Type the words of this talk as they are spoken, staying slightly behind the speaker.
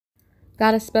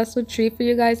Got a special treat for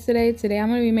you guys today. Today I'm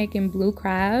going to be making blue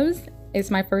crabs. It's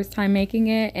my first time making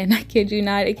it, and I kid you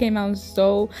not, it came out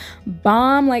so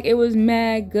bomb. Like, it was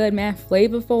mad good, mad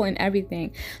flavorful and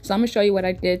everything. So I'm gonna show you what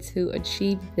I did to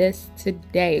achieve this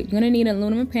today. You're gonna need an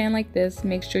aluminum pan like this.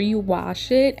 Make sure you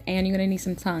wash it, and you're gonna need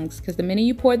some tongues, because the minute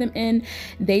you pour them in,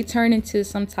 they turn into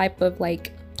some type of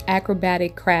like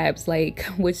acrobatic crabs, like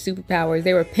with superpowers.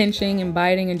 They were pinching and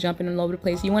biting and jumping all over the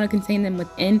place. You want to contain them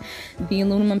within the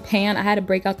aluminum pan. I had to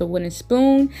break out the wooden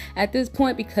spoon at this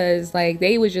point because like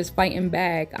they was just fighting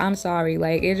back. I'm sorry,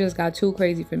 like it just got too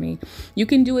crazy for me. You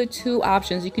can do it two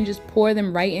options. You can just pour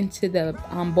them right into the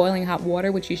boiling hot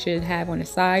water, which you should have on the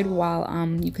side while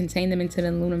you contain them into the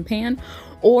aluminum pan,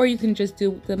 or you can just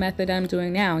do the method I'm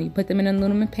doing now. You put them in an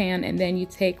aluminum pan, and then you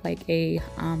take like a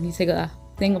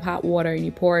thing of hot water and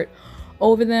you pour it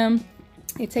over them.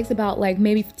 It takes about like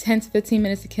maybe 10 to 15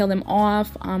 minutes to kill them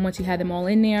off once you have them all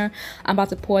in there. I'm about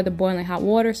to pour the boiling hot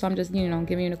water, so I'm just, you know,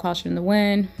 giving you the caution in the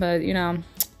wind, but you know,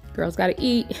 girls gotta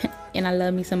eat. And I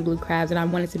love me some blue crabs, and I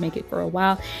wanted to make it for a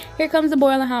while. Here comes the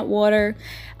boiling hot water.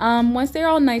 Once they're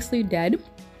all nicely dead,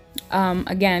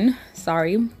 again,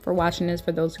 sorry for watching this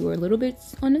for those who are a little bit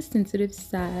on the sensitive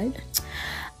side.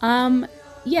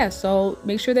 Yeah, so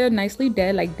make sure they're nicely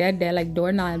dead, like dead, like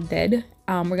doorknob dead.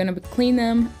 We're gonna clean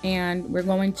them, and we're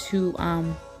going to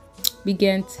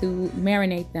begin to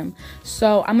marinate them.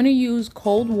 So I'm gonna use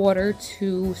cold water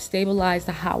to stabilize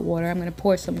the hot water. I'm gonna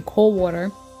pour some cold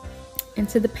water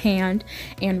into the pan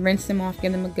and rinse them off,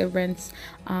 give them a good rinse,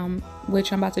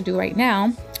 which I'm about to do right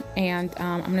now. And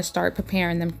I'm gonna start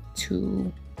preparing them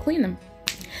to clean them.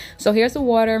 So here's the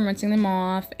water, I'm rinsing them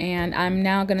off, and I'm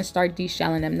now going to start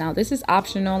deshelling them. Now this is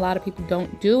optional. A lot of people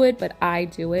don't do it, but I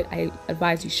do it. I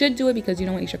advise you should do it because you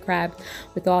don't want to eat your crab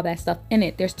with all that stuff in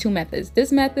it. There's two methods.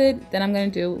 This method that I'm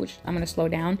going to do, which I'm going to slow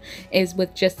down, is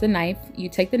with just the knife. You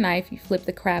take the knife, you flip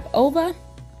the crab over,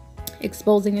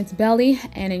 exposing its belly,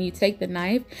 and then you take the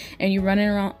knife and you run it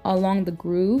around along the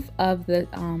groove of the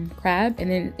crab,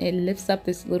 and then it lifts up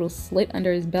this little slit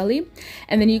under his belly,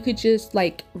 and then you could just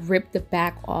like rip the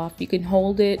back off. You can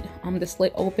hold it the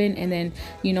slit open, and then,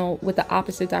 you know, with the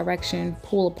opposite direction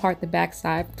pull apart the back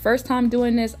side. First time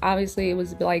doing this, obviously it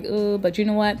was like but you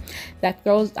know what,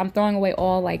 I'm throwing away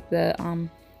all like the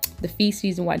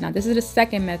feces and whatnot. This is the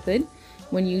second method.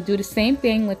 When you do the same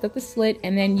thing, lift up the slit,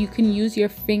 and then you can use your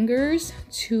fingers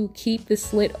to keep the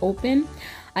slit open.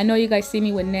 I know you guys see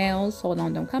me with nails. Hold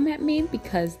on, don't come at me,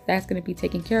 because that's going to be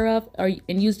taken care of.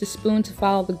 And use the spoon to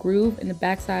follow the groove in the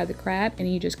back side of the crab,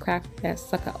 and you just crack that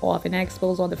sucker off, and that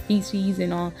exposes all the feces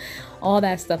and all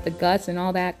that stuff, the guts and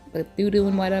all that, the doo-doo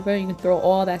and whatever. You can throw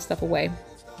all that stuff away.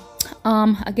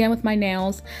 Again, with my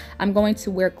nails, I'm going to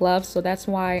wear gloves, so that's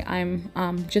why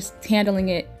I'm just handling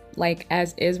it like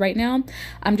as is right now.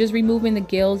 I'm just removing the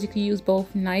gills. You can use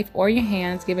both knife or your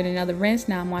hands. Give it another rinse.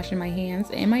 Now I'm washing my hands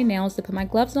and my nails to put my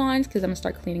gloves on, because I'm gonna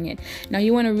start cleaning it. Now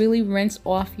you want to really rinse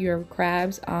off your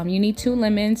crabs. You need 2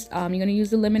 lemons. You're gonna use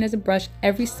the lemon as a brush.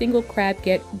 Every single crab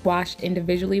get washed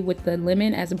individually with the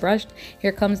lemon as a brush.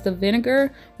 Here comes the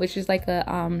vinegar, which is like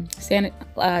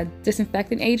a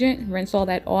disinfectant agent. Rinse all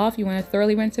that off. You want to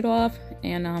thoroughly rinse it off,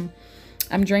 and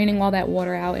I'm draining all that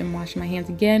water out and washing my hands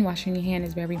again. Washing your hand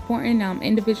is very important. Now I'm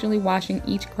individually washing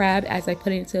each crab as I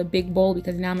put it into a big bowl,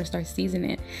 because now I'm gonna start seasoning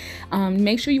it.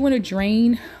 Make sure you want to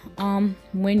drain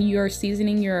when you're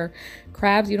seasoning your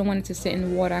crabs. You don't want it to sit in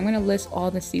the water. I'm gonna list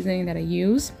all the seasoning that I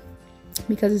use,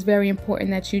 because it's very important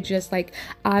that you just like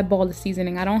eyeball the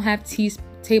seasoning. I don't have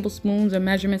tablespoons or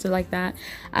measurements or like that.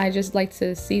 I just like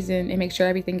to season and make sure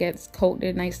everything gets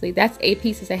coated nicely. That's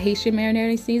epise. It's a Haitian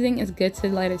marinating seasoning. It's good to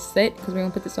let it sit, because we're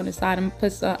gonna put this on the side. I'm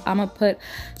gonna put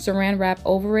saran wrap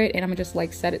over it, and I'm gonna just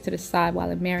like set it to the side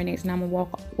while it marinates. Now I'm gonna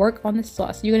work on the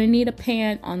sauce. You're gonna need a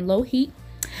pan on low heat,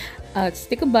 a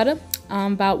stick of butter,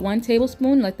 about 1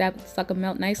 tablespoon. Let that sucker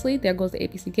melt nicely. There goes the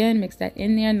epise again. Mix that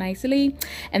in there nicely,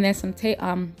 and then some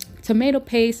tomato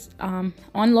paste on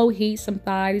low heat, some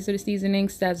thyme. These are the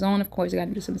seasonings. Sazon, of course, you got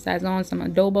to do some sazon, some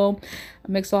adobo.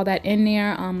 Mix all that in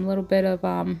there. A little bit of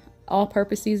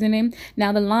all-purpose seasoning.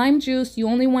 Now the lime juice, you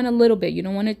only want a little bit. You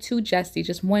don't want it too zesty,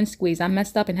 just 1 squeeze. I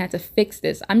messed up and had to fix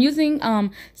this. I'm using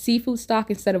seafood stock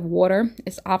instead of water.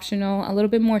 It's optional. A little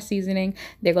bit more seasoning.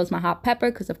 There goes my hot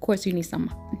pepper, because of course you need some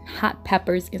hot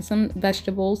peppers and some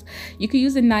vegetables. You could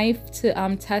use a knife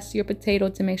to test your potato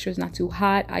to make sure it's not too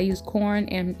hot. I use corn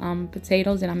and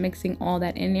potatoes, and I'm mixing all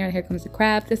that in there. Here comes the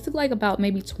crab. This took like about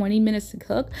maybe 20 minutes to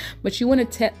cook, but you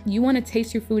want to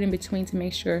taste your food in between to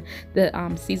make sure the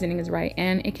seasoning is right.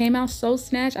 And it came out so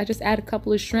snatched. I just added a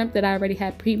couple of shrimp that I already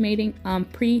had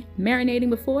pre-marinating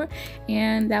before,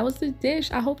 and that was the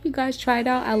dish. I hope you guys try it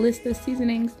out. I'll list the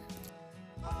seasonings